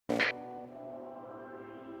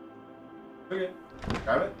Okay.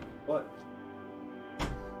 Grab it. What?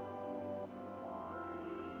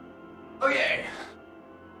 Okay.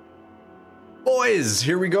 Boys,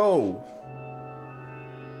 here we go.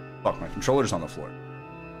 Fuck, my controller's on the floor.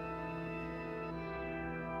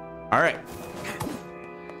 All right.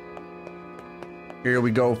 Here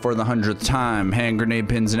we go for the 100th time. Hand grenade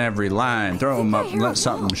pins in every line. Throw them up and let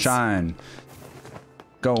something shine.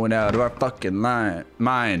 Going out of our fucking line.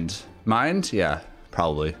 Mind? Yeah,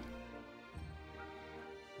 probably.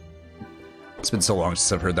 It's been so long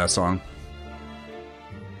since I've heard that song.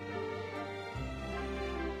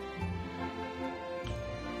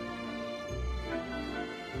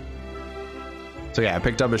 So yeah, I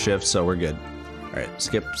picked up a shift, so we're good. All right,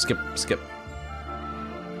 skip.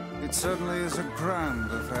 It certainly is a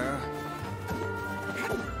grand affair.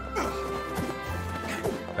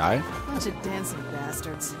 Die? Bunch of dancing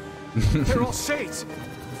bastards. They're all shades.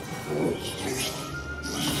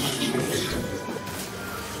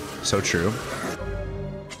 So true.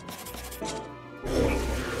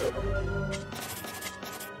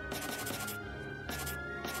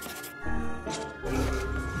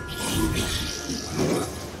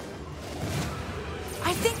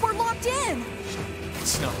 I think we're locked in.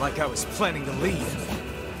 It's not like I was planning to leave.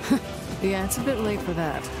 Yeah, it's a bit late for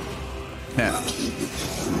that. Yeah.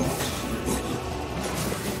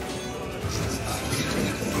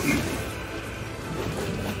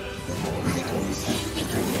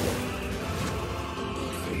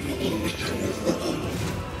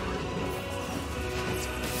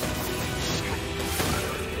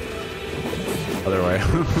 Other way.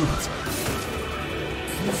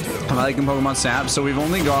 I'm liking Pokemon Snap, so we've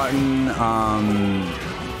only gotten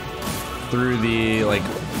through the like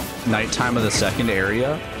nighttime of the second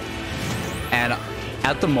area, and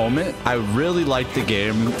at the moment I really liked the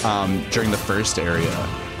game during the first area.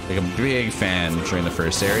 Like a big fan during the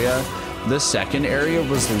first area. The second area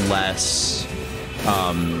was less.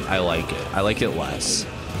 I like it less,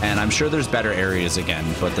 and I'm sure there's better areas again,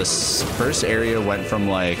 but this first area went from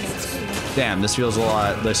like, damn, this feels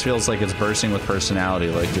like it's bursting with personality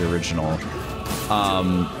like the original,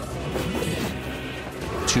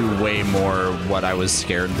 to way more what I was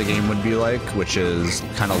scared the game would be like, which is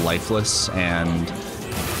kind of lifeless, and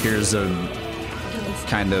here's a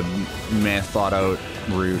kind of meh thought out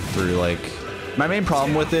route through like. My main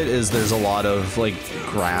problem with it is there's a lot of like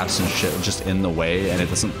grass and shit just in the way, and it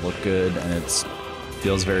doesn't look good, and it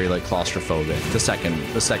feels very like claustrophobic. The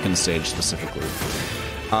second stage specifically.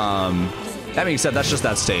 That being said, that's just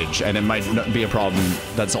that stage, and it might be a problem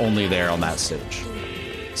that's only there on that stage.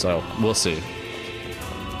 So we'll see.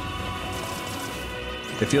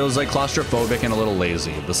 It feels like claustrophobic and a little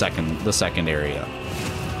lazy. The second area.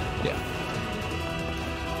 Yeah.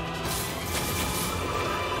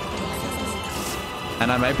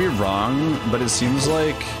 And I might be wrong, but it seems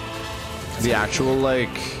like the actual like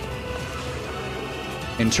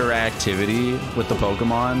interactivity with the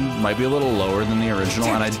Pokemon might be a little lower than the original,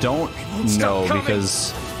 and I don't know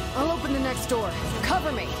because I'll open the next door.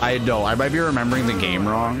 Cover me. I might be remembering the game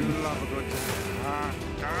wrong.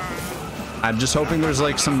 I'm just hoping there's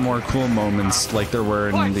like some more cool moments like there were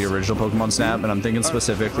in the original Pokemon Snap, and I'm thinking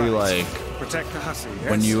specifically like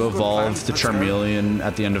when you evolve the Charmeleon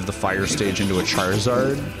at the end of the fire stage into a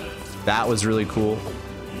Charizard. That was really cool.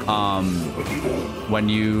 When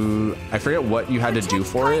I forget what you had to do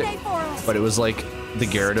for it, but it was like the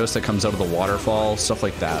Gyarados that comes out of the waterfall, stuff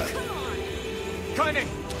like that.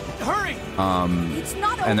 Hurry!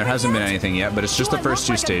 And there hasn't been anything yet, but it's just the first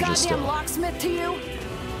two stages still. Locksmith to you?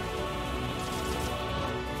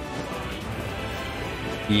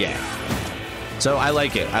 Yeah. So I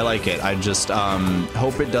like it. I just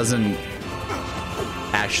hope it doesn't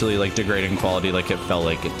actually like degrade in quality like it felt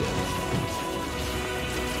like it did.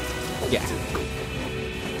 Yeah.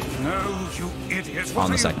 No, you idiots.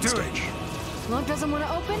 On the second stage. Lock doesn't want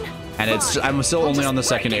to open? And I'm still only on the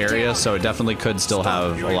second area, so it definitely could still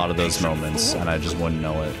have a lot of those moments, and I just wouldn't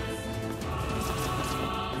know it.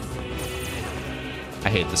 I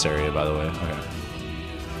hate this area, by the way. Okay.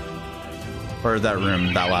 Or that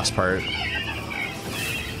room, that last part.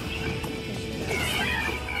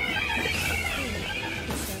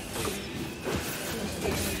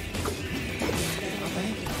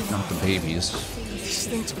 Not the babies. These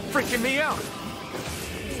things are freaking me out.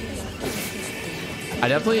 I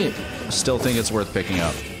definitely still think it's worth picking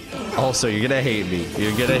up. Also, you're gonna hate me.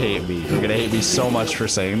 You're gonna hate me so much for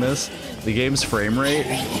saying this. The game's frame rate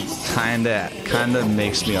kinda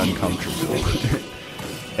makes me uncomfortable.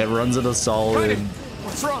 It runs at a solid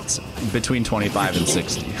between 25 and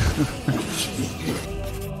 60.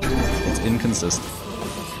 It's inconsistent.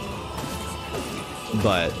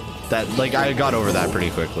 But That, like, I got over that pretty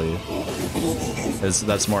quickly.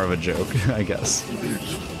 That's more of a joke, I guess.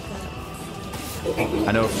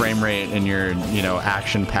 I know frame rate in your, you know,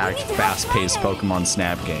 action-packed, fast-paced Pokemon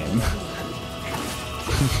Snap game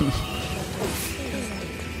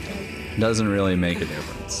doesn't really make a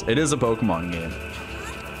difference. It is a Pokemon game.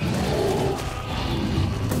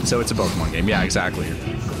 So it's a Pokemon game. Yeah, exactly.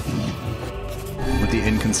 With the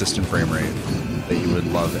inconsistent frame rate that you would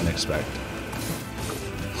love and expect.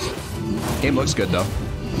 Game looks good though.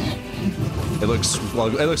 It looks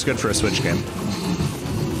good for a Switch game.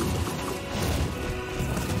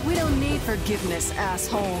 We don't need forgiveness,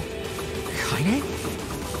 asshole. Kaine?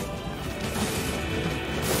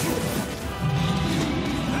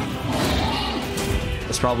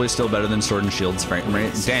 It's probably still better than Sword and Shield's frame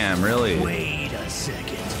rate. Damn, really? Wait a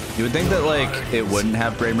second. You would think that, like, it wouldn't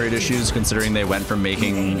have frame rate issues considering they went from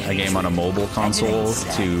making a game on a mobile console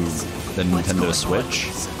to the Nintendo Switch.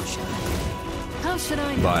 How should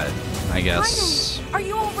I know? But I guess, Are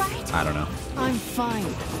you all right? I don't know. I'm fine.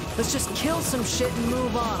 Let's just kill some shit and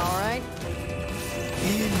move on, all right?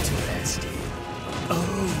 Interesting.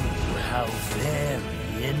 Oh, how very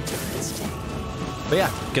interesting. But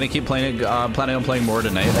yeah, gonna keep playing it. Planning on playing more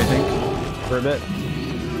tonight, I think, for a bit.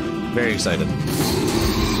 Very excited.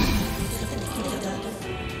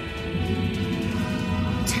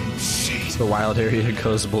 The wild area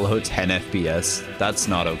goes below 10 FPS. That's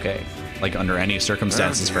not okay. Like, under any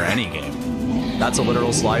circumstances for any game. That's a literal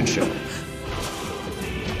slideshow.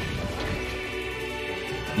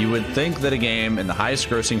 You would think that a game in the highest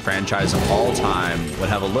grossing franchise of all time would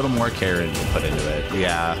have a little more care put into it.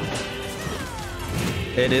 Yeah.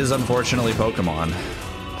 It is unfortunately Pokemon.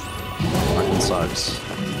 Fucking sucks.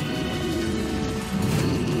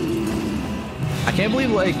 I can't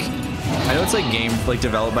believe, like, I know it's like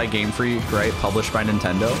developed by Game Freak, right? Published by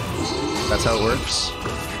Nintendo. That's how it works.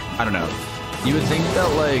 I don't know. You would think that,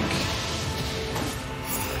 like,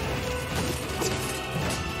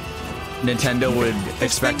 Nintendo would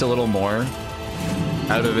expect a little more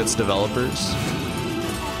out of its developers.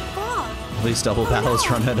 At least double battles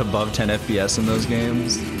run at above 10 FPS in those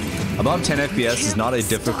games. Above 10 FPS is not a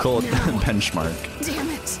difficult benchmark. Damn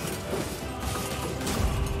it.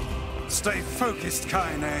 Stay focused,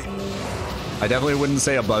 Kaine. I definitely wouldn't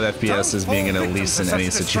say above FPS as being an elite in any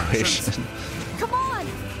situation. Come on!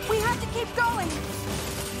 We have to keep going!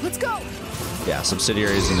 Let's go. Yeah,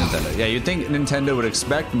 subsidiaries of Nintendo. Yeah, you'd think Nintendo would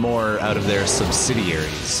expect more out of their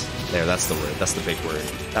subsidiaries. There, that's the word. That's the big word.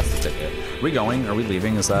 That's the ticket. Are we going? Are we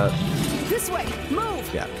leaving? Is that? This way. Move.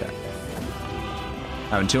 Yeah, okay.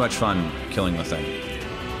 Having too much fun killing the thing.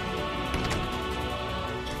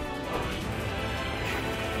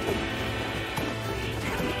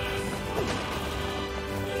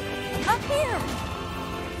 Up here!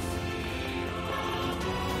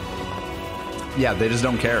 Yeah, they just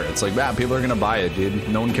don't care. It's like, man, people are gonna buy it, dude.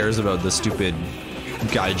 No one cares about the stupid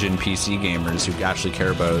gaijin PC gamers who actually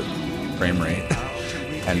care about frame rate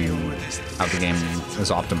and how the game is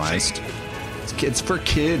optimized. It's for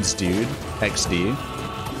kids, dude. XD.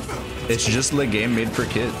 It's just the game made for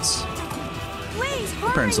kids. Please, The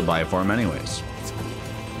parents will hurry! buy it for them anyways.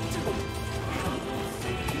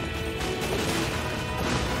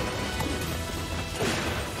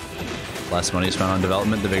 Less money spent on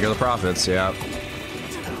development, the bigger the profits, yeah.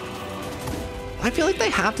 I feel like they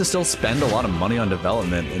have to still spend a lot of money on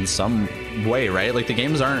development in some way, right? Like, the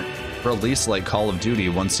games aren't released like Call of Duty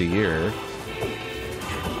once a year.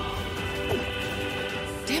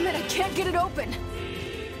 Damn it, I can't get it open.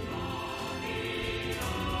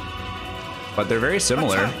 But they're very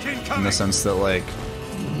similar in the sense that, like,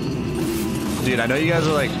 dude, I know you guys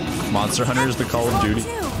are like Monster Hunter is the Call of Duty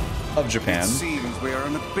of Japan. Seems we are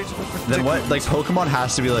in a bit of a predicament. Then what? Like, Pokemon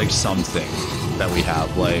has to be like something that we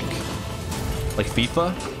have, like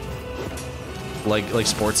FIFA, like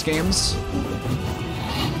sports games.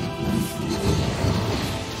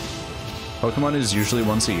 Pokemon is usually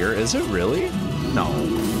once a year. Is it really? No.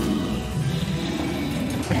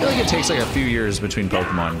 I feel like it takes like a few years between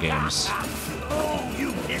Pokemon games. Oh,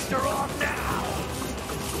 you pissed her off now.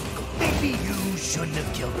 Maybe you shouldn't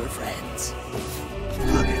have killed her friends.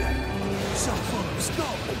 Look at her. So full of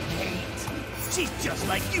scorn and hate. She's just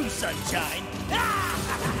like you, Sunshine.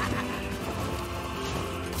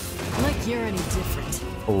 Like you're any different.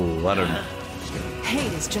 Oh, I don't know.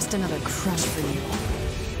 Hate is just another crush for you.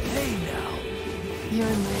 Hey now. You're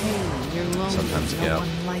in pain, you're lonely, Sometimes, no yeah.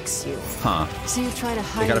 one likes you. Huh. So you try to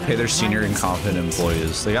hide They gotta it pay their under senior and hiding confident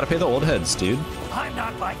employees. They gotta pay the old heads, dude. I'm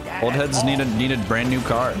not like that. Old at heads all. need a brand new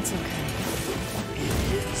car. It's okay. It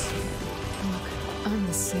is. Look, I'm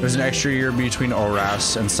the same. There's an extra year between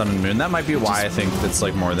ORAS and Sun and Moon. That might be why I think it's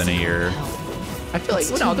like more than a year. I feel like,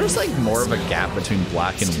 no, there's like more of a gap between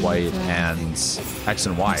Black and White and X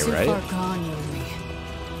and Y, right?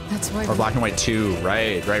 That's why. Or Black and White 2,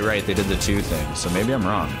 right. They did the 2 thing, so maybe I'm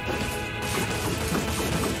wrong.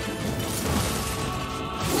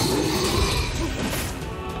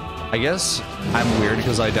 I guess I'm weird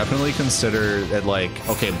because I definitely consider it like,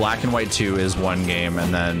 okay, Black and White 2 is one game,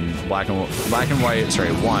 and then Black and White,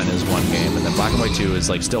 sorry, 1 is one game, and then Black and White 2 is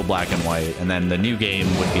like still Black and White, and then the new game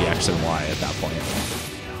would be X and Y at that point.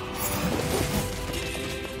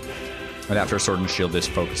 And after Sword and Shield, they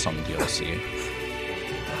focused on the DLC.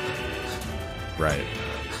 Right.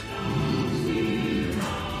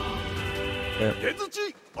 Okay.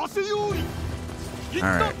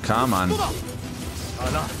 Alright, come on.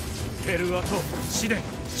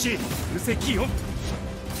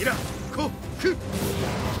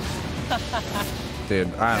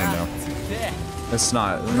 Dude, I don't know. It's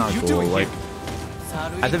not cool. Like,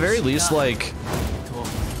 at the very least, like,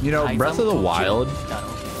 you know, Breath of the Wild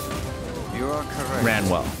ran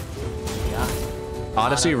well.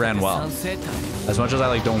 Odyssey ran well. As much as I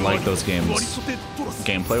like don't like those games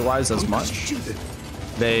gameplay wise as much,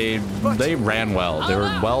 they ran well. They were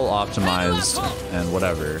well optimized and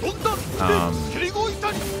whatever.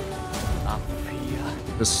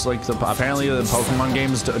 Just like apparently the Pokemon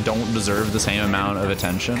games don't deserve the same amount of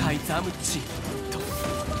attention.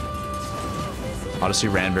 Odyssey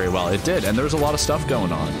ran very well. It did, and there was a lot of stuff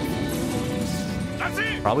going on.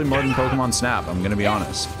 Probably more than Pokemon Snap, I'm gonna be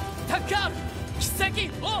honest.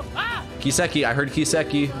 Kiseki, I heard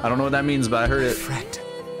Kiseki. I don't know what that means, but I heard it.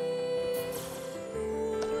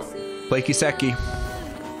 Play Kiseki.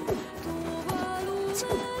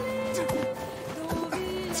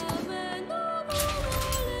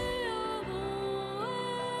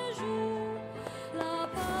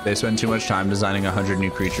 They spend too much time designing 100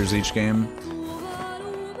 new creatures each game.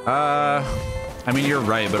 I mean, you're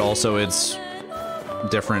right, but also it's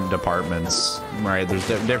different departments, right? There's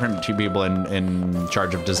different two people in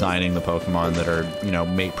charge of designing the Pokemon that are, you know,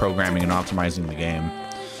 programming and optimizing the game.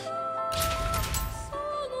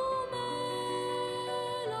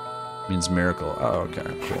 Means miracle. Oh, okay,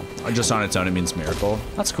 cool. Just on its own, it means miracle.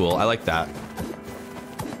 That's cool. I like that.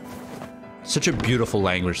 Such a beautiful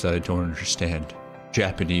language that I don't understand.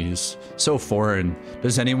 Japanese. So foreign.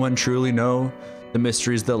 Does anyone truly know the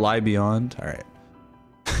mysteries that lie beyond? All right.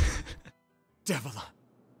 Devil.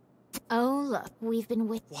 Oh, look, we've been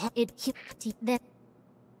with it.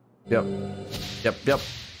 Yep.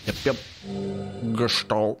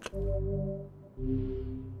 Gestalt.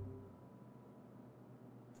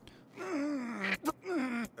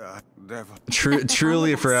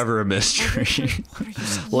 Truly forever a mystery.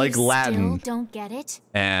 Like Latin. Don't get it.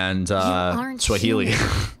 And Swahili.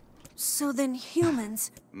 So then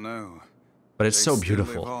humans. No. But it's so They still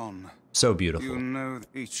beautiful. live on. So beautiful. You know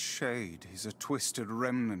that each shade is a twisted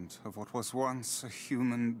remnant of what was once a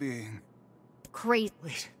human being. Great.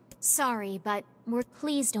 Wait. Sorry, but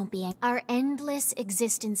please don't be. Our endless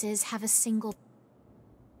existences have a single.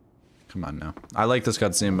 Come on now. I like this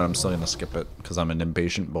cutscene, but I'm still gonna skip it because I'm an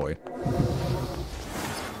impatient boy.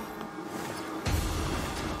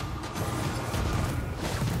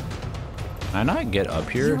 Can I not get up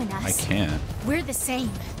here? You and us, I can't. We're the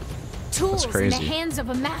same. Tools in the crazy. hands of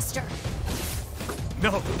a master.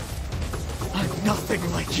 No. I'm nothing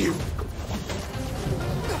like you.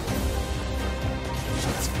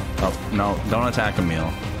 Oh, no. Don't attack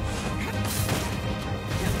Emil.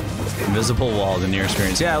 Invisible wall, the Nier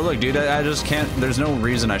experience. Yeah, look, dude, I just can't. There's no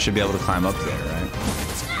reason I should be able to climb up there, right?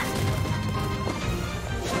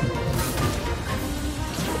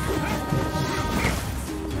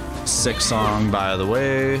 Sick song, by the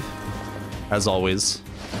way. As always.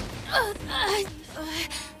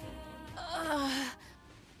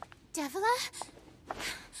 Devila?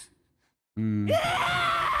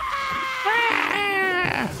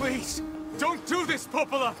 Please, don't do this,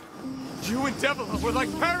 Popola. You and Devila were like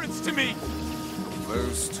parents to me.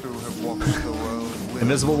 Those two have walked the world with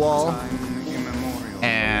Invisible wall. time immemorial.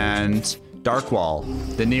 And Dark Wall,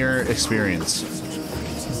 the Nier experience.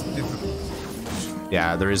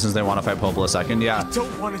 Yeah, the reasons they want to fight Popola second, yeah. I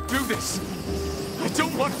don't want to do this. I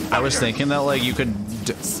don't want to. I was thinking that like you could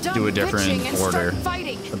do a different order.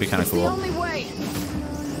 That'd be kind of cool. The only way.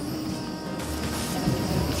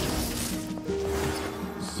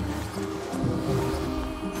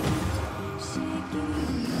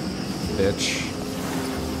 Bitch.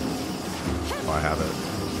 Oh, I have it.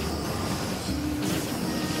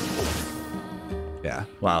 Yeah.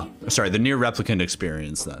 Wow. Sorry, the Nier Replicant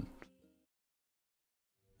experience then.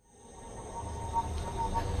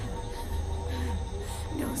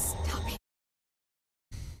 stop it.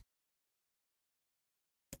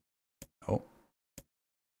 Oh.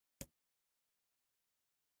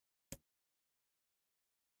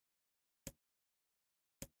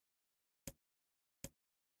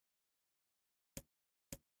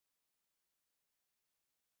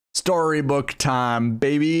 Storybook time,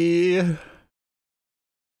 baby.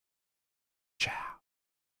 Ciao.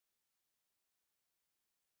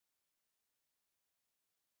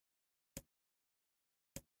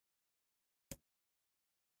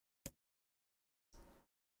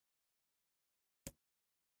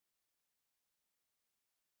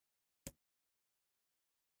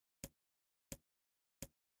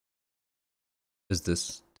 Is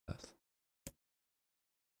this death?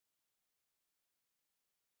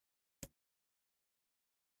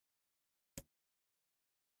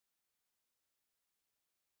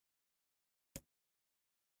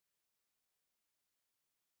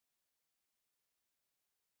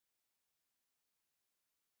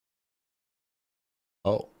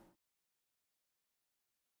 Oh.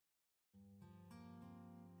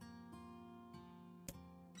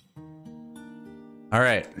 All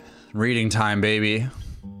right. Reading time, baby.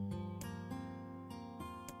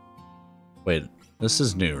 Wait, this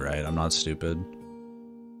is new, right? I'm not stupid.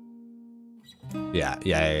 Yeah,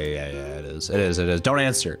 it is. It is. Don't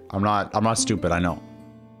answer. I'm not stupid, I know.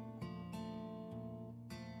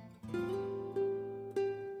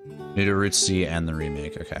 New to Route C and the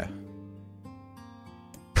remake, okay.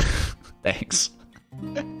 Thanks.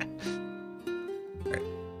 Right.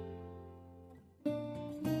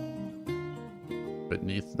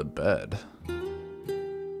 Beneath the bed.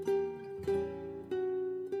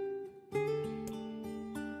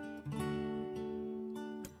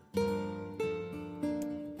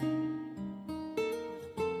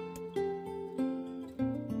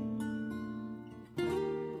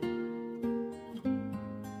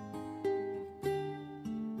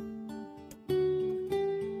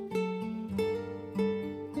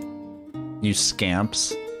 You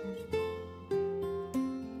scamps.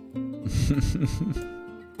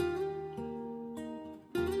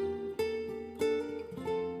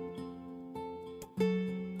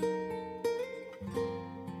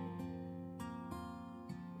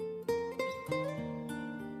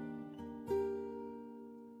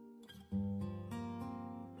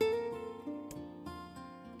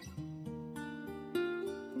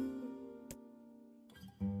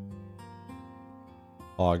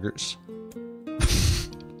 Poggers.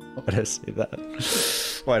 Why did I say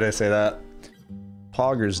that? Why did I say that?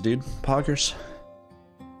 Poggers, dude. Poggers.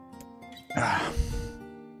 Ah.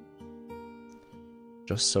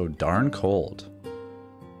 Just so darn cold.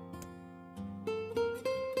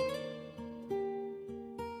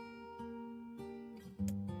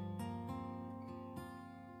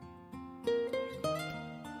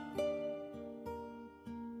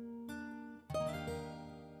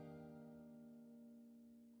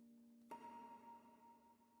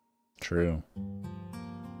 True.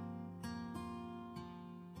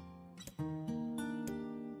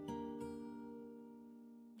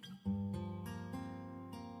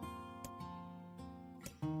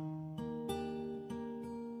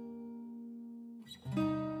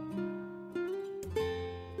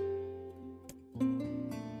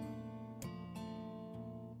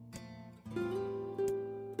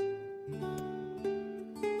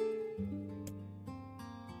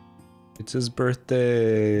 It's his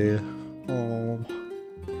birthday. Oh.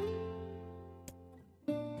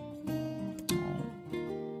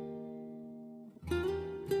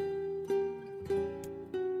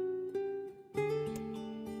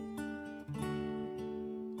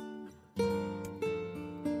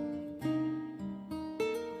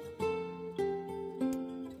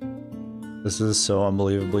 This is so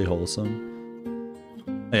unbelievably wholesome.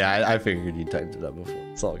 Yeah, I figured you typed it up before.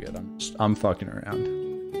 It's all good. I'm fucking around.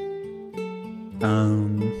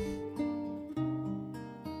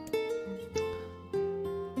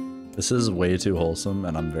 This is way too wholesome,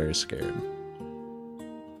 and I'm very scared.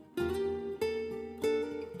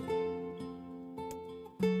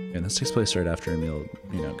 And this takes place right after Emil,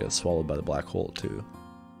 you know, gets swallowed by the black hole too.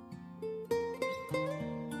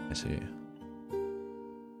 I see.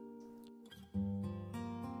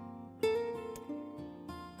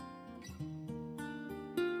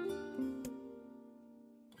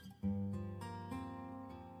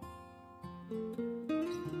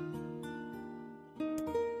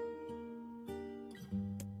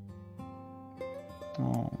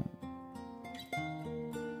 Oh.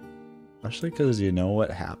 Especially because you know what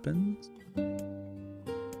happens.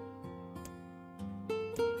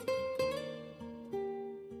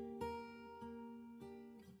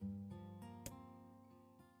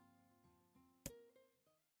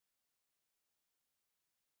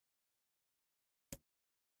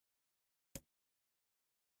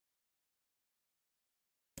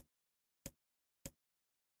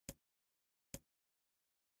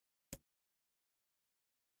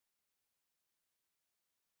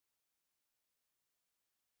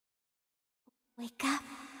 Wake up.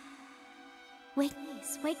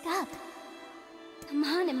 Please, wake up. Come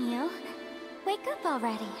on, Emil. Wake up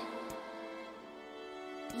already.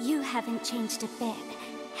 You haven't changed a bit,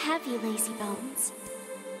 have you, lazy bones?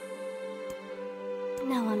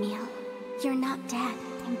 No, Emil. You're not dead.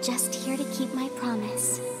 I'm just here to keep my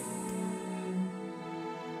promise.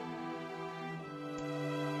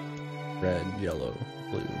 Red, yellow,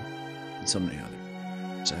 blue, and so many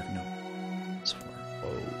others. I have no so far.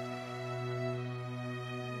 Oh.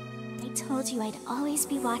 I told you I'd always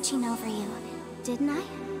be watching over you, didn't I?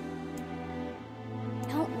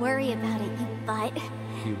 Don't worry about it, you butt.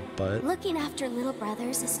 You butt? Looking after little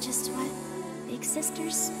brothers is just what big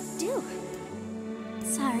sisters do.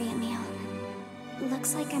 Sorry, Emil.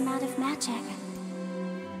 Looks like I'm out of magic.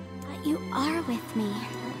 But you are with me.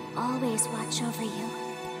 I'll always watch over you.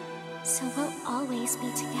 So we'll always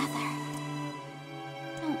be together.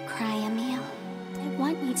 Don't cry, Emil. I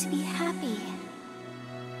want you to be happy.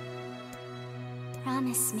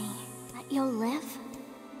 Promise me that you'll live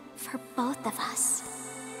for both of us.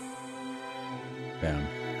 Bam.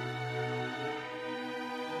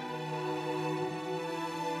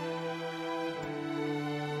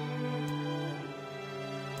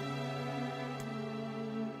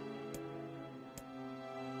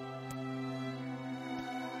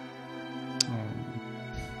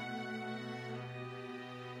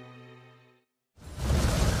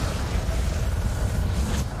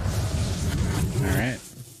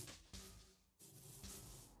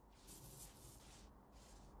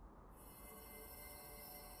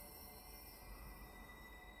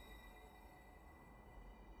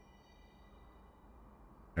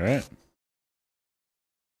 All right.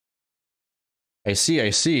 I see, I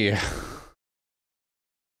see.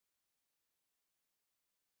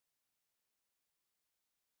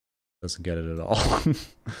 Doesn't get it at all.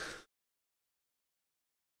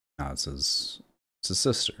 No, it's his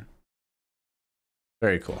sister.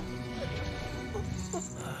 Very cool.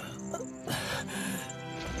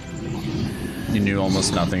 You knew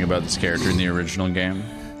almost nothing about this character in the original game.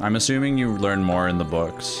 I'm assuming you learn more in the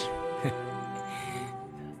books.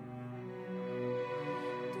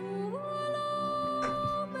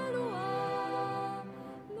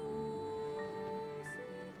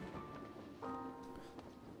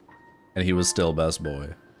 And he was still best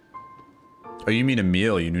boy. Oh, you mean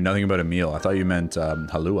Emil? You knew nothing about Emil. I thought you meant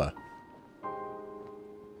Halua.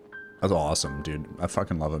 That's awesome, dude. I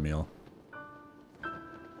fucking love Emil.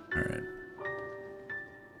 Alright.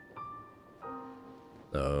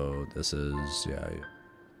 So, this is... yeah.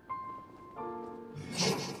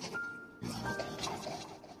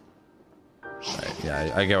 Right,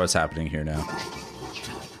 yeah, I get what's happening here now.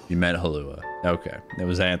 You met Halua. Okay. It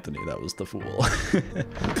was Anthony that was the fool.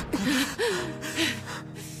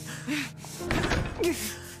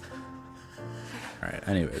 Alright,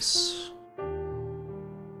 anyways.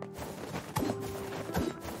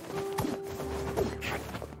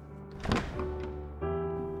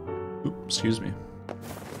 Oops, excuse me.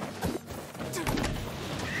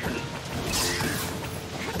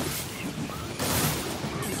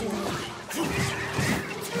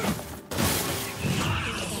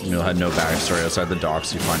 Emil had no backstory outside the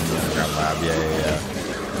docs you find in the underground lab.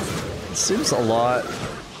 Yeah. It seems a lot...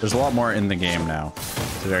 there's a lot more in the game now.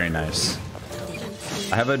 It's very nice.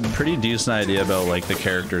 I have a pretty decent idea about, like, the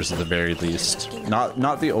characters at the very least.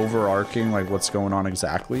 Not the overarching, like, what's going on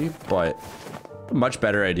exactly, but a much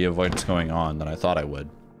better idea of what's going on than I thought I would.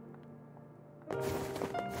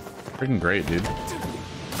 Freaking great, dude.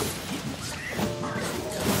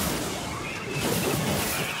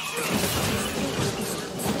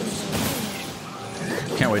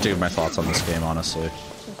 Can't wait to give my thoughts on this game, honestly.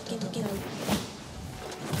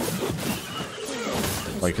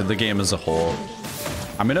 Like, the game as a whole.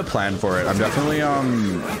 I'm gonna plan for it. I'm definitely,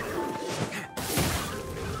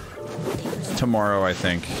 tomorrow, I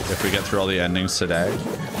think, if we get through all the endings today,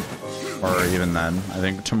 or even then, I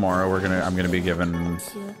think tomorrow I'm gonna be doing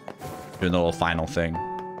the little final thing,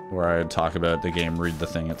 where I talk about the game, read the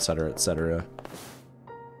thing, etc., etc.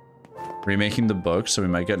 Remaking the book, so we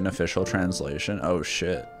might get an official translation. Oh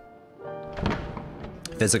shit.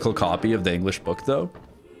 Physical copy of the English book, though?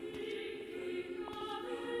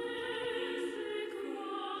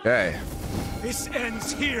 Okay. This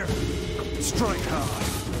ends here. Strike hard.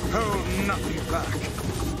 Hold nothing back.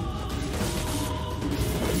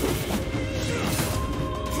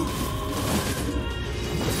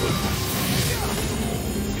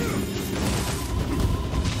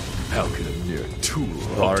 How could a mere tool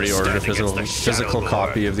Already ordered a physical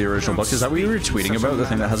copy of the original book. Is that what you were tweeting about? The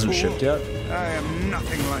thing that hasn't shipped yet? I am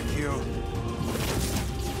nothing like you.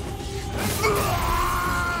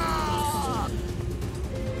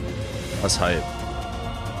 That's hype.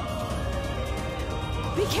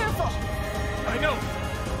 Be careful! I know.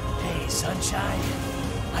 Hey, Sunshine.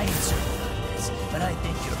 I ain't certain about this, but I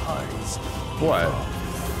think your heart is... What?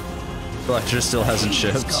 The lecture still hasn't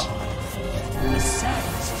shipped. The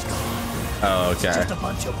sadness is gone. Oh, It's okay. just a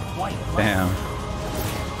bunch of white light. Damn.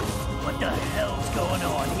 What the hell's going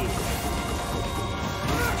on here?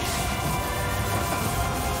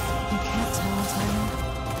 You can't tell, Tyler.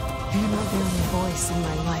 You're not the only voice in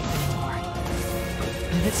my life anymore.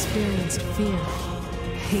 I've experienced fear,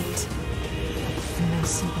 hate, and no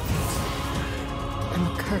sympathy. I'm a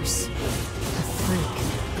curse, a freak.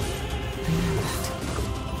 I know that.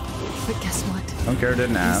 But guess what? Don't care,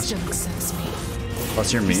 didn't He ask. still accepts me.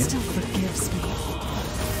 Plus you're He me. still forgives me.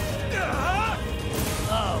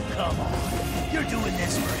 Oh, come on. You're doing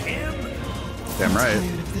this for him? Damn right.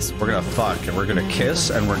 Tired of this We're gonna world. fuck and we're gonna kiss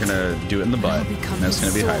and we're gonna do it in the I'll butt. become And it's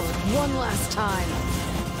gonna his be sword hype. one last time.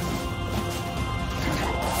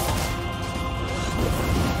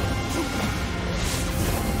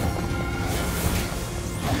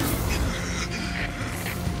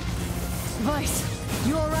 Vice,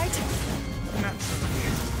 you alright?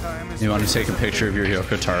 Time is You want to take a picture of your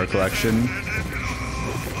Yoko Taro collection?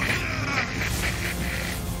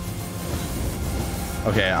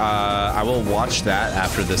 Okay, I will watch that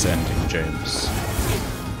after this ending, James.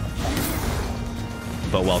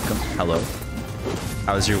 But welcome. Hello.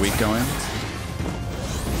 How's your week going?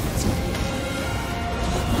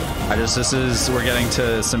 We're getting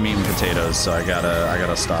to some meat and potatoes, so I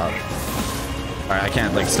gotta stop. Alright, I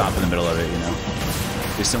can't like stop in the middle of it, you know.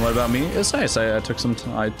 Decent. What about me? It's nice. I took some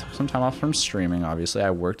time off from streaming. Obviously, I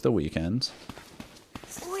worked the weekend,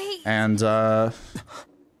 Wait. and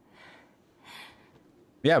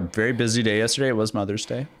yeah, very busy day yesterday. It was Mother's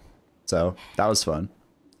Day, so that was fun.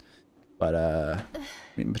 But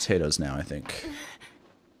meat and potatoes now, I think.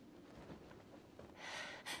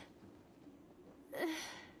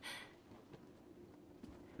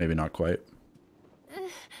 Maybe not quite. I'm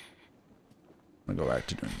gonna go back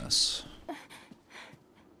to doing this.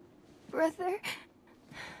 Brother?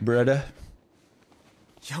 Brother.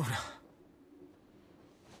 Yoda.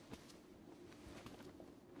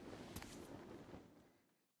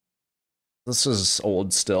 This is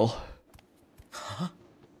old still.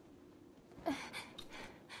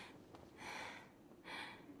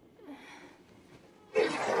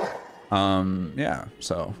 Yeah,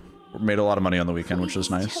 so we made a lot of money on the weekend, which was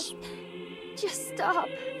nice. Just stop.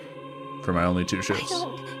 For my only 2 I shifts.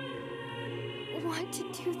 don't want to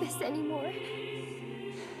do this anymore.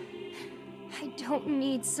 I don't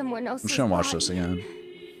need someone else's I'm just gonna watch this body. again.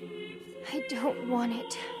 I don't want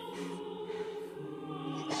it.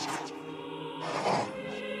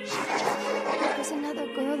 There's another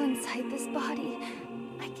girl inside this body.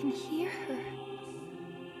 I can hear her.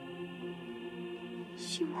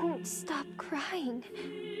 She won't stop crying.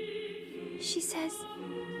 She says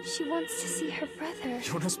she wants to see her brother.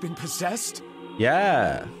 Yoda's been possessed?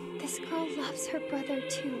 Yeah. This girl loves her brother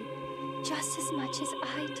too, just as much as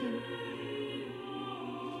I do.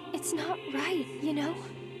 It's not right, you know?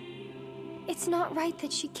 It's not right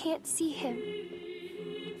that she can't see him.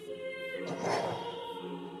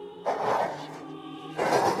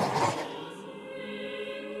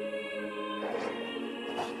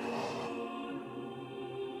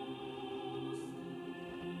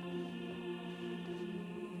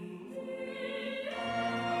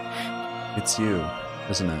 It's you,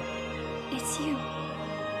 isn't it? It's you,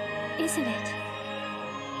 isn't it?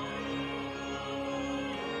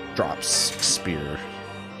 Drops spear.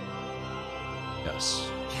 Yes.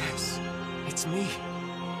 Yes, it's me.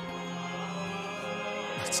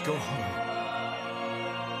 Let's go home.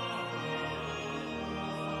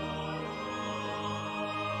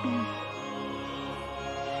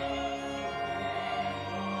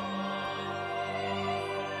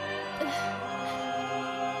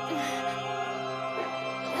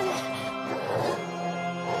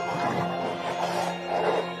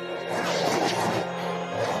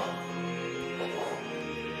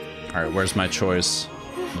 Alright, where's my choice?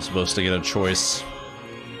 I'm supposed to get a choice.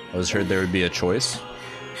 I was heard there would be a choice.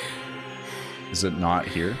 Is it not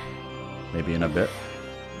here? Maybe in a bit.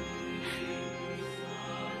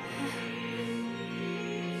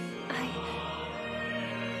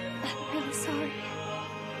 I'm really sorry.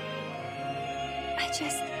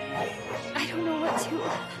 I don't know what to...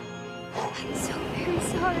 I'm so very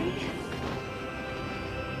sorry.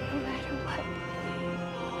 No matter what.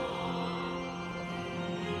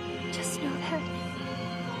 Just know that...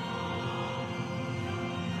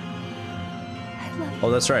 I love you.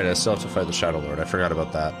 Oh, that's right. I still have to fight the Shadow Lord. I forgot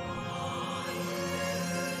about that.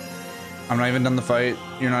 I'm not even done the fight.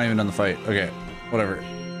 You're not even done the fight. Okay, whatever.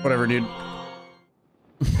 Whatever, dude.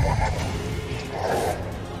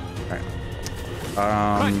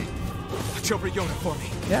 Alright. Watch over Yona for me.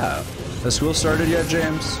 Yeah. Has school started yet,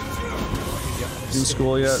 James? In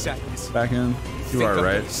school yet? Back in? You are,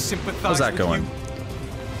 right? How's that going?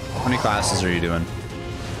 How many classes are you doing?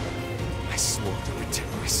 I swore to protect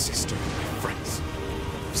my sister and my friends.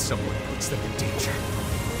 If someone puts them in danger,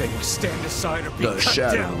 they must stand aside or be The cut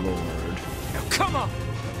Shadow down. Lord. Now come on,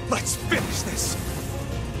 let's finish this.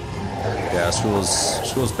 Yeah,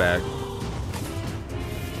 school's back.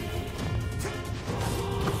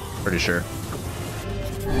 Pretty sure.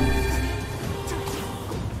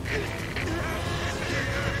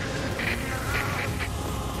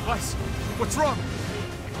 Weiss, what's wrong?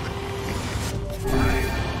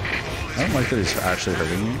 I don't like that he's actually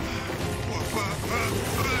hurting me.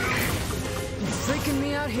 You're freaking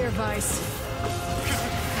me out here, Vice.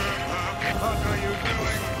 What are you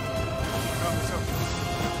doing?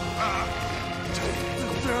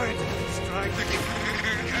 Do it. Strike the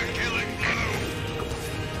killing blow.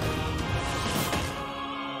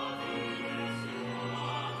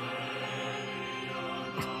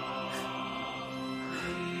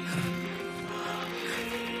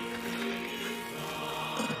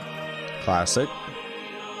 Classic.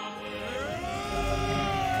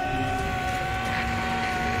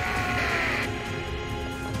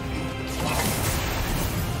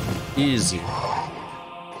 Easy.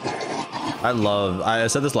 I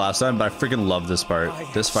said this last time, but I freaking love this part.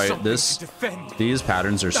 This fight, these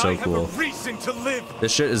patterns are so cool.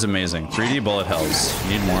 This shit is amazing. 3D bullet hells.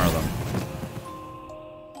 Need more of them.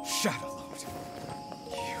 Shadow Lord.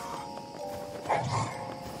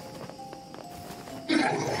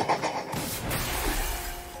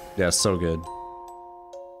 Yeah, so good.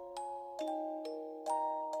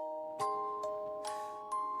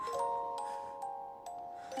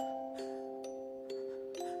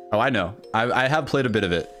 Oh, I know. I have played a bit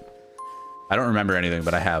of it. I don't remember anything,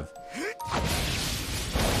 but I have.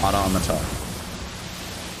 Automata.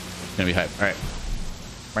 Gonna be hype. All right.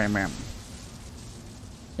 Bam, bam.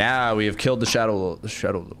 Yeah, we have killed the Shadow.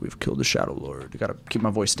 We've killed the Shadow Lord. Gotta keep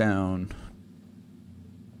my voice down.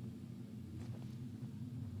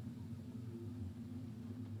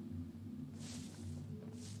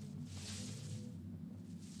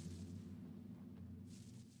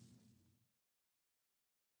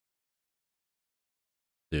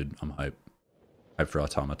 Dude, I'm hype. Hype for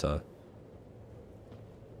Automata.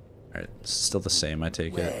 Alright, still the same, I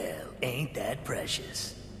take it. Well, ain't that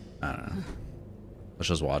precious? I don't know. Let's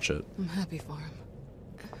just watch it. I'm happy for him.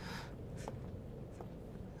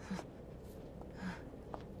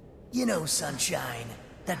 You know, Sunshine,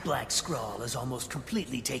 that black scrawl has almost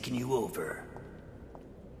completely taken you over.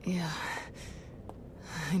 Yeah.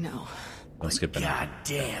 I know. Don't skip it. God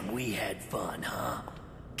damn, we had fun, huh?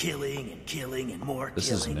 Killing and more This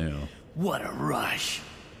killing. is new. What a rush.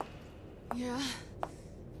 Yeah.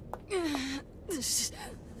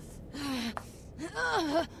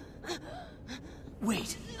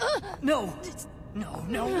 Wait. No.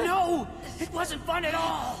 No. It wasn't fun at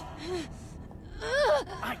all.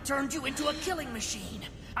 I turned you into a killing machine.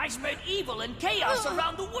 I spread evil and chaos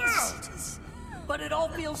around the world. But it all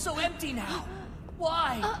feels so empty now.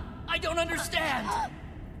 Why? I don't understand.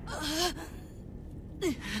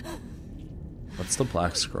 What's the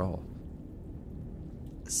black scroll?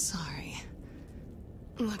 Sorry.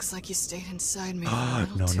 Looks like you stayed inside me.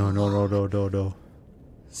 No.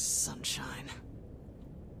 Sunshine.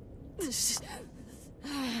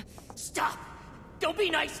 Stop! Don't be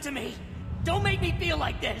nice to me! Don't make me feel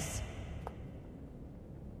like this!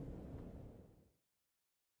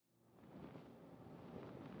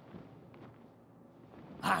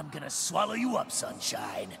 I'm gonna swallow you up,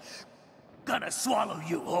 Sunshine. Gonna swallow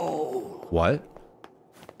you whole. What?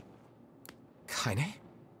 Kaine?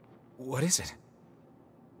 What is it?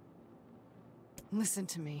 Listen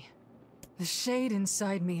to me. The shade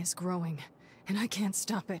inside me is growing, and I can't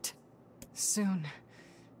stop it. Soon,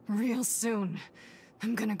 real soon,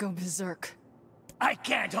 I'm gonna go berserk. I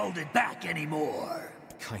can't hold it back anymore.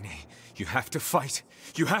 Kaine, you have to fight.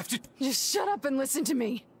 You have to... Just shut up and listen to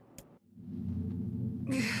me.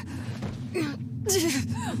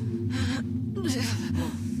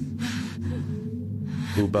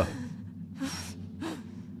 Booba.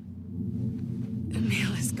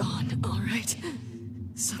 Emil is gone, all right?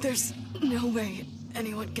 So there's no way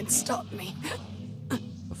anyone can stop me.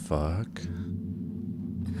 The fuck?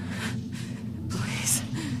 Please.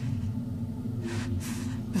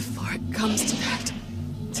 Before it comes to that,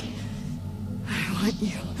 I want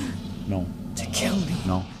you No. to kill me.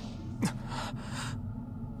 No.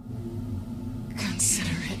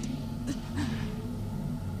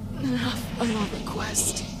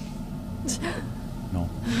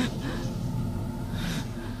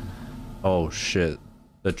 Oh shit.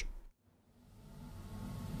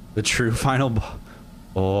 The true final boss.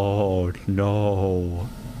 Oh no.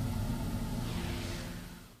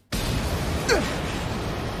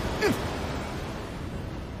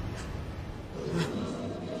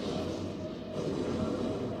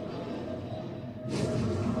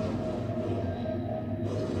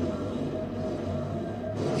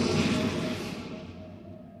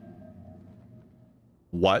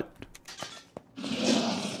 What?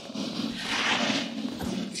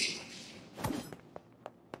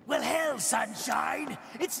 Well, hell, sunshine!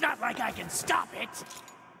 It's not like I can stop it!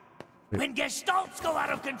 When Gestalts go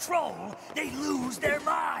out of control, they lose their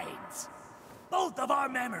minds! Both of our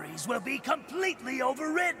memories will be completely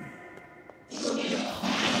overridden!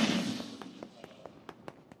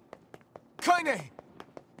 Kaine!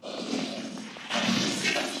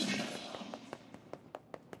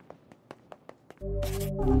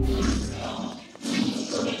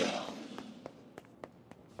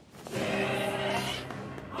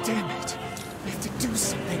 Damn it! I have to do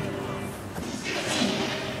something.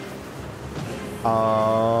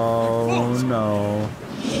 Oh no.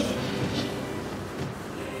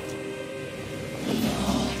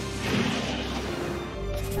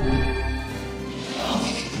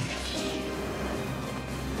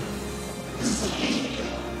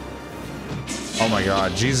 Oh my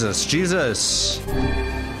god, Jesus, Jesus!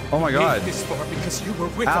 Oh my god. Made this far because you were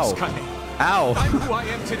with Ow. us, Kaine. Ow! I'm who I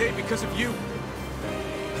am today because of you.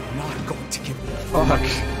 I'm not going to give up. Fuck.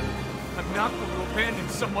 I'm not going to abandon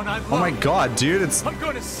someone I love. Oh my god, dude, it's... I'm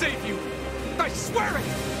going to save you. I swear it.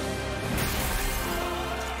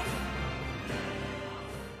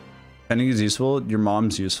 Penny is useful, your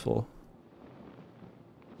mom's useful.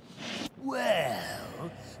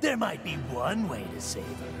 Well, there might be one way to save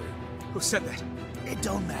her. Who said that? It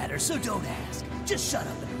don't matter, so don't ask. Just shut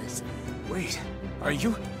up and listen. Wait, are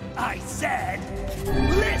you? I said,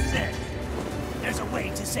 listen! There's a way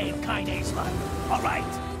to save Kaine's life, all right?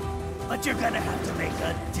 But you're gonna have to make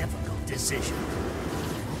a difficult decision.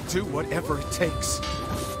 Do whatever it takes.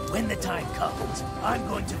 When the time comes, I'm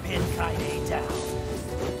going to pin Kaine down.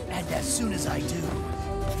 And as soon as I do,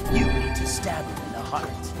 you need to stab him in the heart.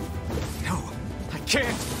 No, I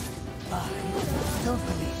can't. Fine. Don't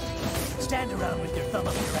believe me. Stand around with your thumb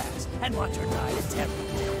up your ass and watch her die in terror.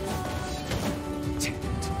 Damn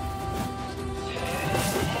it.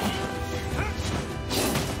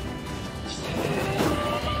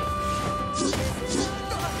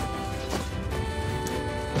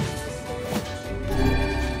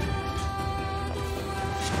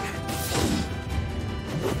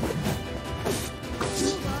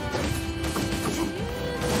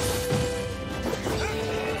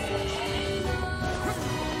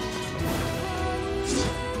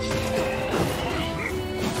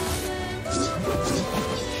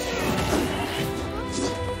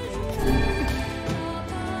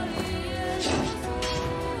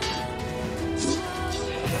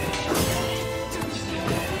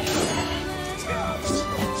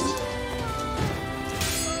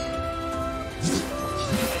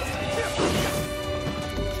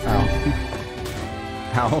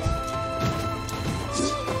 Ow.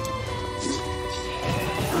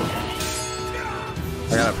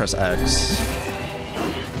 I gotta press X.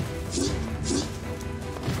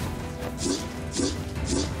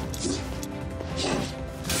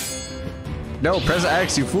 No, press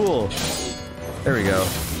X, you fool. There we go.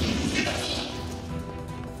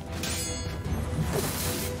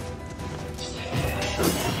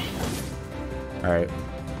 All right.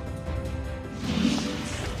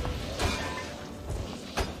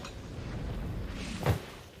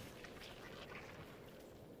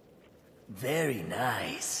 Very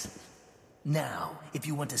nice. Now, if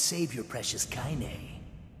you want to save your precious Kaine,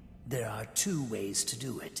 there are two ways to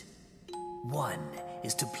do it. One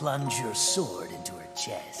is to plunge your sword into her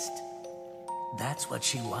chest. That's what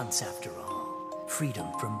she wants after all.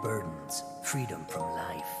 Freedom from burdens, freedom from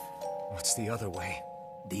life. What's the other way?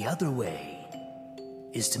 The other way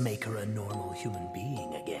is to make her a normal human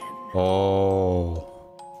being again. Oh.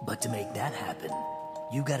 But to make that happen,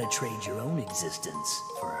 you gotta trade your own existence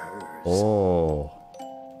for hers. Oh.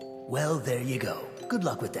 Well, there you go. Good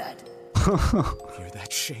luck with that. You're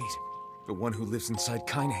that shade. The one who lives inside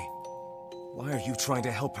Kaine. Why are you trying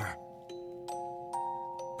to help her?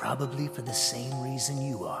 Probably for the same reason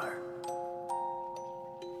you are.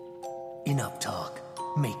 Enough talk.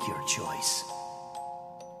 Make your choice.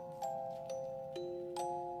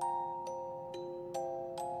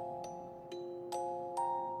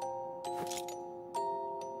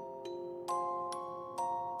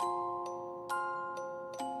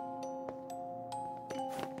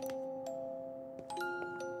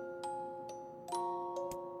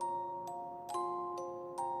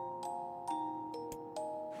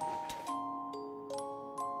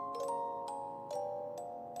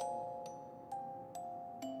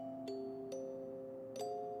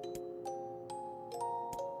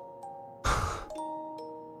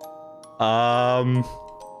 Huh.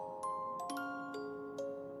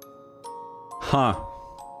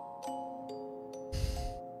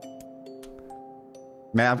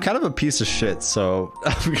 Man, I'm kind of a piece of shit, so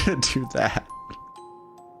I'm gonna do that.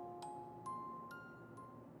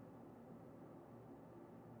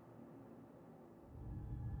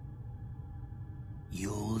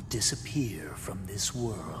 You'll disappear from this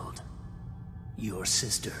world. Your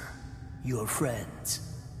sister, your friends,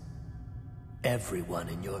 everyone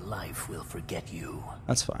in your life will forget you.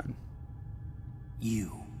 That's fine.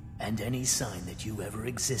 You and any sign that you ever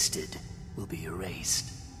existed will be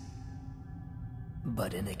erased.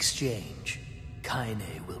 But in exchange,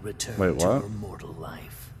 Kaine will return to her mortal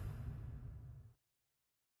life.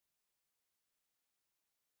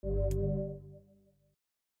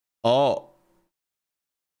 Oh.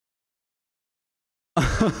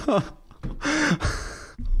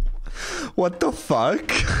 What the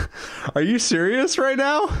fuck? Are you serious right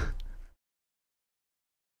now?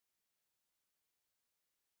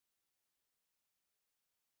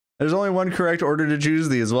 There's only one correct order to choose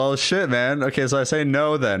these. Well, shit, man. Okay, so I say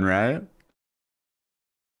no then, right?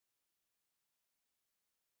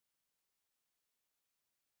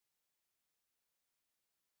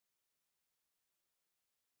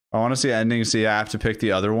 I want to see ending, see I have to pick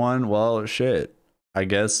the other one. Well, shit. I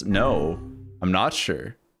guess no. I'm not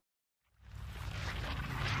sure.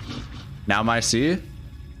 Now my C?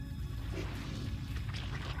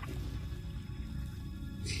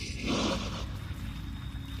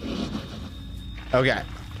 Okay.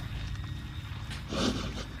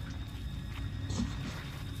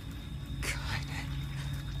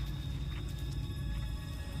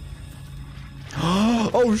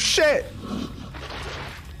 Oh shit!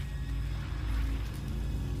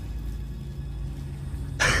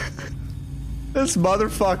 This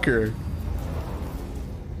motherfucker.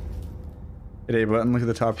 Hit A button, look at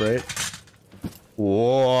the top right.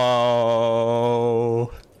 Whoa.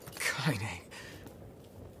 Kaine.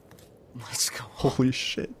 Let's go. Holy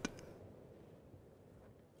shit.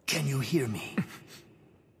 Can you hear me?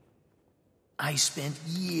 I spent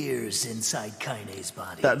years inside Kaine's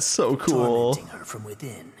body. That's so cool. Tormenting her from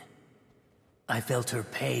within. I felt her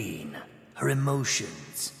pain, her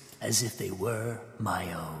emotions, as if they were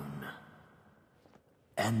my own.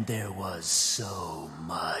 And there was so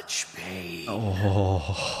much pain.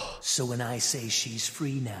 Oh. So when I say she's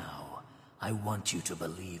free now, I want you to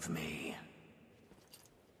believe me.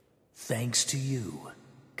 Thanks to you,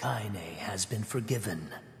 Kaine has been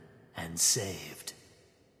forgiven and saved.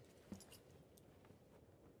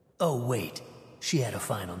 Oh, wait. She had a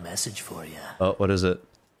final message for you. Oh, what is it?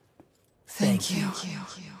 Thank you.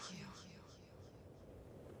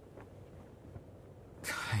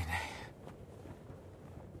 Kaine.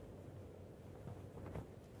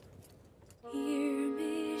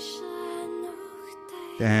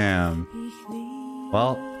 Damn.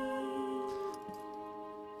 Well.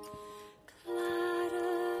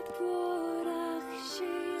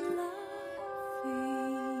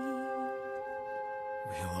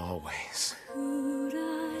 We'll always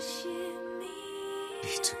be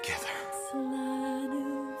together.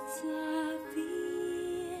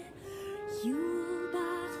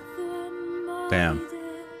 Damn.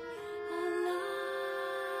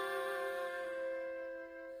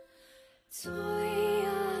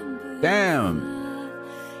 Damn.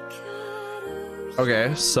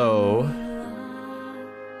 Okay, so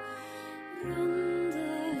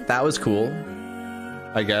that was cool,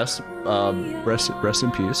 I guess. Rest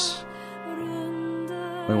in peace.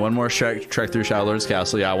 One more trek through Shadowlord's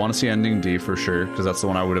Castle. Yeah, I want to see ending D for sure, because that's the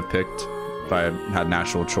one I would have picked if I had an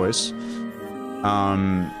actual choice.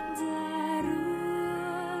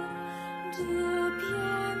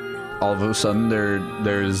 All of a sudden,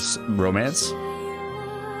 there's romance.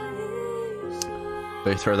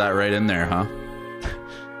 They throw that right in there, huh?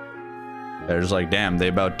 They're just like, damn, they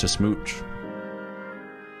about to smooch.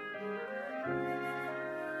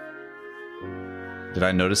 Did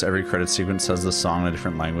I notice every credit sequence says the song in a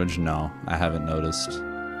different language? No, I haven't noticed.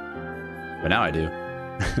 But now I do.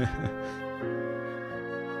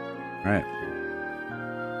 Alright.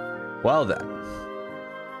 Well then.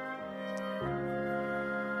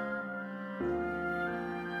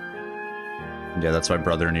 Yeah, that's why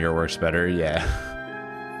Brother Nier works better. Yeah.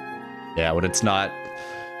 Yeah, but it's not.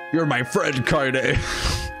 You're my friend, Kaine.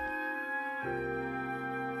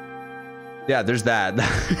 Yeah, there's that.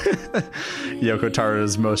 Yoko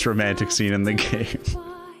Tara's most romantic scene in the game.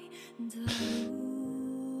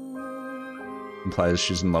 Implies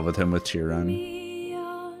she's in love with him with Tyrion.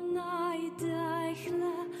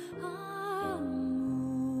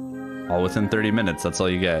 all within 30 minutes. That's all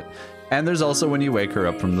you get. And there's also when you wake her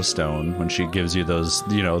up from the stone, when she gives you those,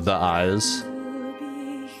 you know, the eyes.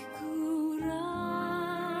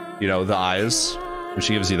 You know, the eyes. When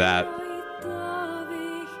she gives you that.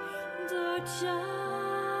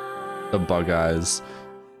 The bug eyes.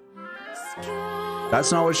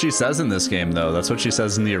 That's not what she says in this game, though. That's what she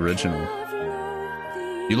says in the original.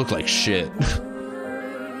 You look like shit.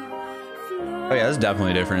 Oh yeah, that's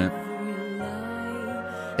definitely different.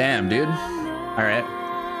 Damn, dude. Alright.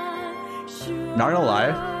 Not gonna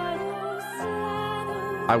lie.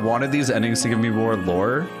 I wanted these endings to give me more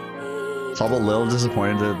lore. So I'm a little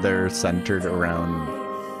disappointed that they're centered around,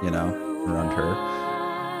 you know, around her.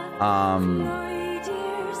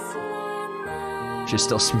 She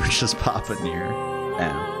still smooches Papa Nier.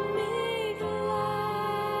 Damn.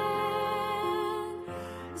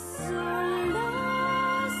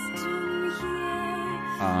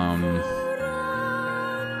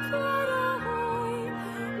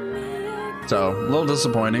 So, a little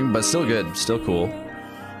disappointing, but still good, still cool.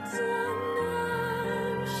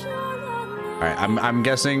 Alright, I'm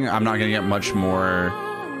guessing I'm not gonna get much more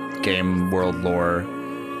game world lore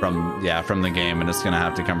from the game, and it's gonna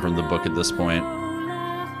have to come from the book at this point.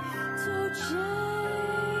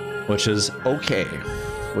 Which is okay.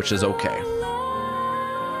 Which is okay.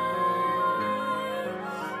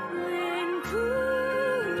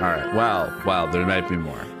 Alright, wow, there might be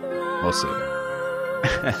more. We'll see.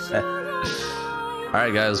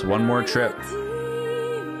 Alright guys, one more trip.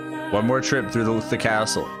 One more trip through the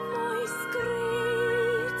castle.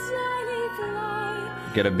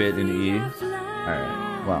 Get a bit in E.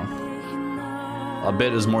 Alright, well. A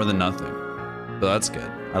bit is more than nothing. So that's good.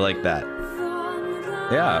 I like that.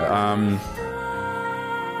 Yeah,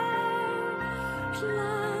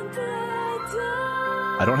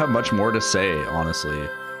 I don't have much more to say, honestly.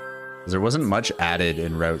 There wasn't much added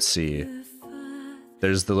in Route C.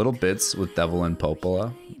 There's the little bits with Devil and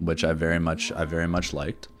Popola, which I very much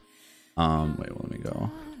liked. Wait, let me go.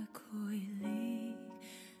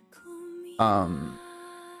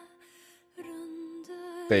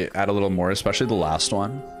 They add a little more, especially the last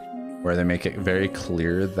one, where they make it very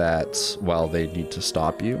clear that while they need to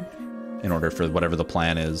stop you in order for whatever the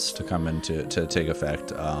plan is to come into to take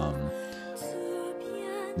effect,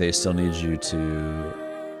 they still need you to.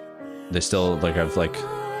 They still have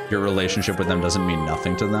your relationship with them doesn't mean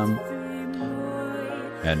nothing to them.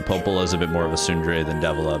 And Popola is a bit more of a tsundere than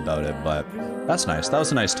Devila about it, but that's nice. That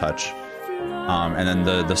was a nice touch. And then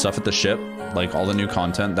the stuff at the ship, like all the new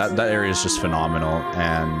content, that area is just phenomenal.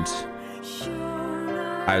 And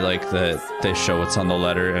I like that they show what's on the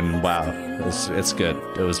letter, and wow, it's good.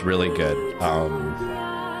 It was really good. I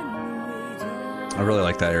really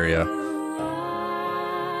like that area.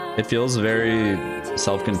 It feels very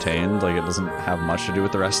self-contained, like it doesn't have much to do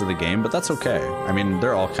with the rest of the game, but that's okay. I mean,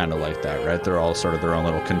 they're all kind of like that, right? They're all sort of their own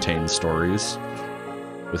little contained stories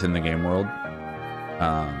within the game world.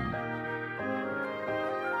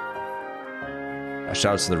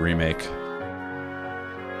 Shouts to the remake.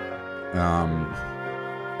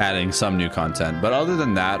 Adding some new content, but other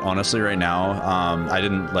than that, honestly, right now, I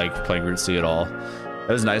didn't like playing Route C at all.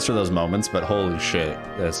 It was nice for those moments, but holy shit,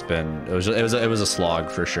 it was a slog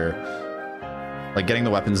for sure. Like getting the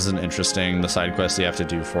weapons isn't interesting. The side quests you have to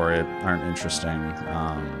do for it aren't interesting.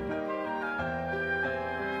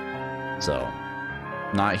 So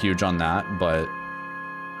not huge on that, but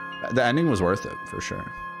the ending was worth it for sure.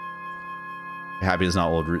 Happy it's not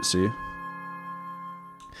old Route C.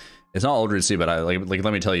 It's not old Route C, but I like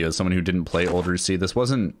let me tell you, as someone who didn't play old Route C,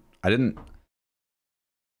 I didn't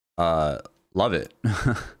love it.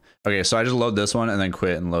 Okay, so I just load this one and then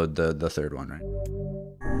quit and load the third one, right?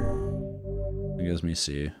 It gives me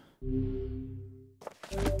C.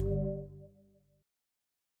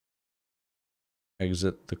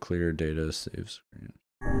 Exit the clear data save screen.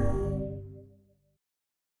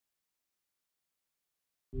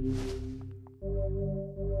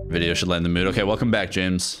 Video should lighten the mood. Okay, welcome back,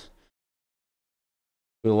 James.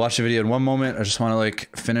 We'll watch the video in one moment. I just want to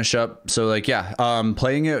like finish up. So like, yeah,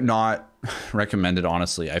 playing it, not recommended,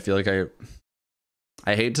 honestly. I feel like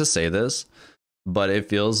I hate to say this, but it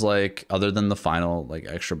feels like other than the final like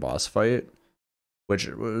extra boss fight, which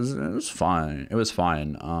it was fine. It was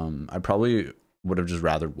fine. I probably would have just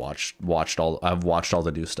rather watched all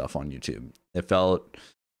the new stuff on YouTube. It felt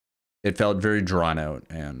very drawn out,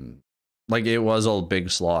 and like it was a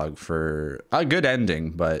big slog for a good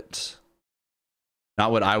ending, but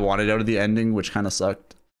not what I wanted out of the ending, which kind of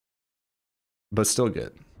sucked, but still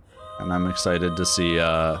good. And I'm excited to see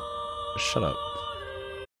shut up.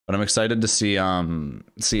 But I'm excited to see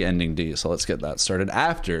ending D. So let's get that started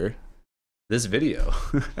after this video.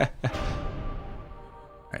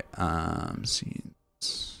 Alright,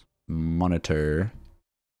 scenes. Monitor.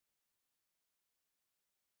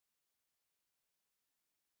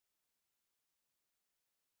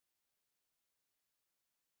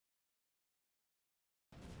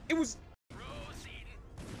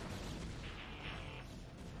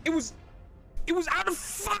 It was out of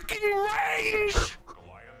fucking range!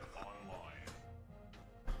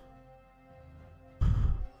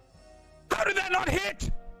 How did that not hit?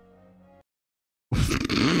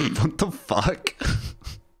 What the fuck?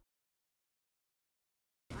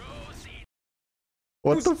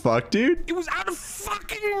 What the fuck, dude? It was out of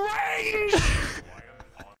fucking range!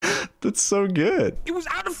 That's so good. It was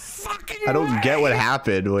out of fucking I don't get what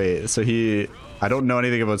happened. Wait, so I don't know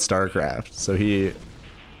anything about StarCraft. So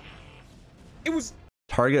it was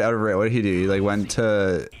target out of range. What did he do? He like went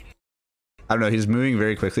to, I don't know. He's moving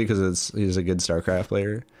very quickly because he's a good StarCraft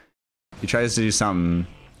player. He tries to do something.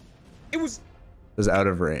 It was out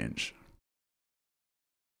of range.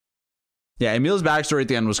 Yeah, Emil's backstory at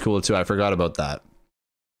the end was cool too. I forgot about that.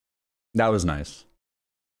 That was nice.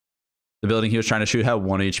 The building he was trying to shoot had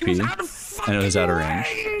 1 HP, and it was out of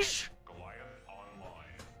range.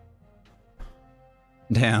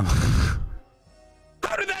 Damn.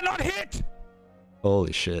 How did that not hit?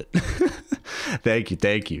 Holy shit. Thank you,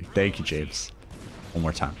 James. One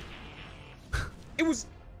more time. It was.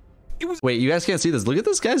 Wait, you guys can't see this. Look at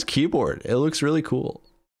this guy's keyboard. It looks really cool.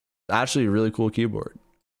 Actually, a really cool keyboard.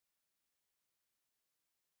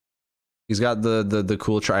 He's got the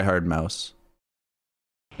cool try-hard mouse.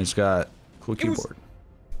 It's got cool keyboard.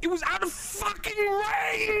 It was out of fucking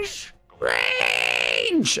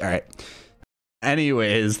range. All right.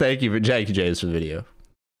 Anyways, thank you James for the video.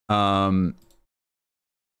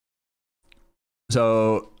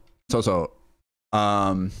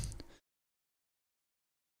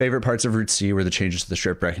 Favorite parts of Route C were the changes to the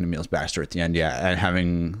shipwreck and Emil's backstory at the end. Yeah, and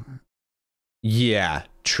having, yeah,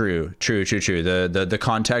 true. The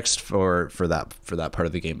context for that part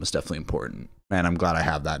of the game was definitely important. Man, I'm glad I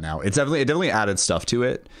have that now. It definitely added stuff to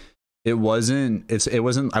it. It wasn't.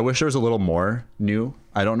 I wish there was a little more new.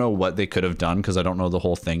 I don't know what they could have done because I don't know the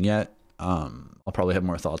whole thing yet. I'll probably have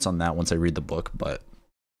more thoughts on that once I read the book. But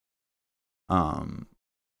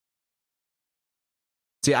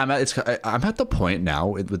see, I'm at the point now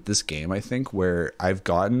with this game, I think, where I've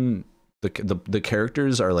gotten the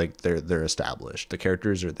characters are like they're established. The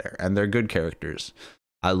characters are there and they're good characters.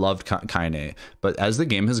 I loved Kaine, but as the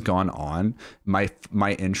game has gone on, my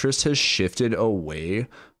interest has shifted away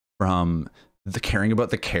from the caring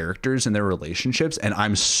about the characters and their relationships, and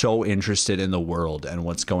I'm so interested in the world and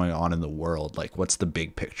what's going on in the world, like what's the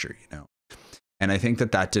big picture, you know. And I think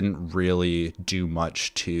that didn't really do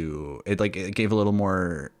much to it. Like it gave a little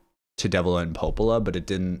more to Devil and Popola, but it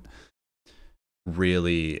didn't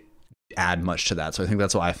really add much to that. So I think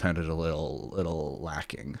that's why I found it a little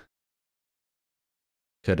lacking.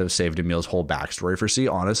 Could have saved Emil's whole backstory for C.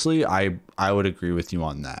 Honestly, I would agree with you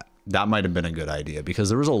on that. That might have been a good idea because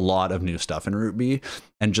there was a lot of new stuff in Route B,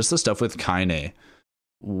 and just the stuff with Kaine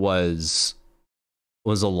was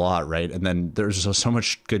a lot, right? And then there's so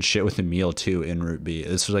much good shit with Emil too in Route B.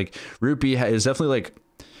 It's like Route B is definitely like,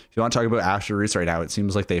 if you want to talk about After Routes right now, it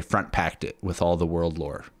seems like they front packed it with all the world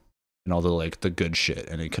lore and all the like the good shit,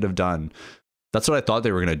 and it could have done. That's what I thought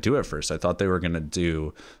they were gonna do at first. I thought they were gonna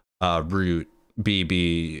do Route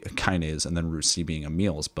B Kaine's and then Route C being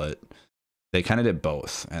Emil's, but they kind of did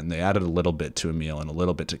both, and they added a little bit to Emil and a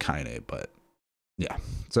little bit to Kaine. But yeah,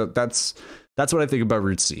 so that's what I think about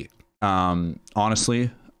Route C.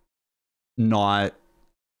 Honestly, not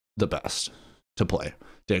the best to play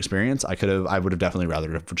to experience. I would have definitely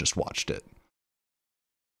rather have just watched it.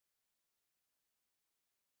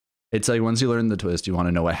 It's like once you learn the twist, you want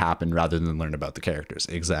to know what happened rather than learn about the characters.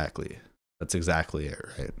 Exactly. That's exactly it,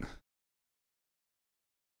 right?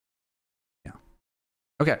 Yeah.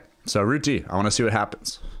 Okay, so Route D. I want to see what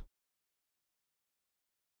happens.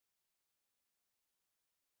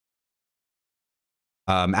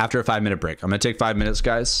 After a 5-minute break. I'm gonna take 5 minutes,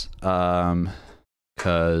 guys,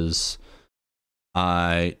 because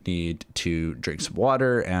I need to drink some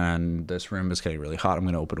water, and this room is getting really hot. I'm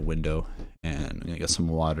gonna open a window and I'm gonna get some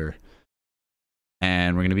water,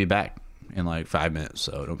 and we're gonna be back in like 5 minutes,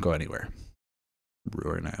 so don't go anywhere.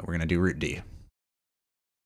 We're gonna do Route D.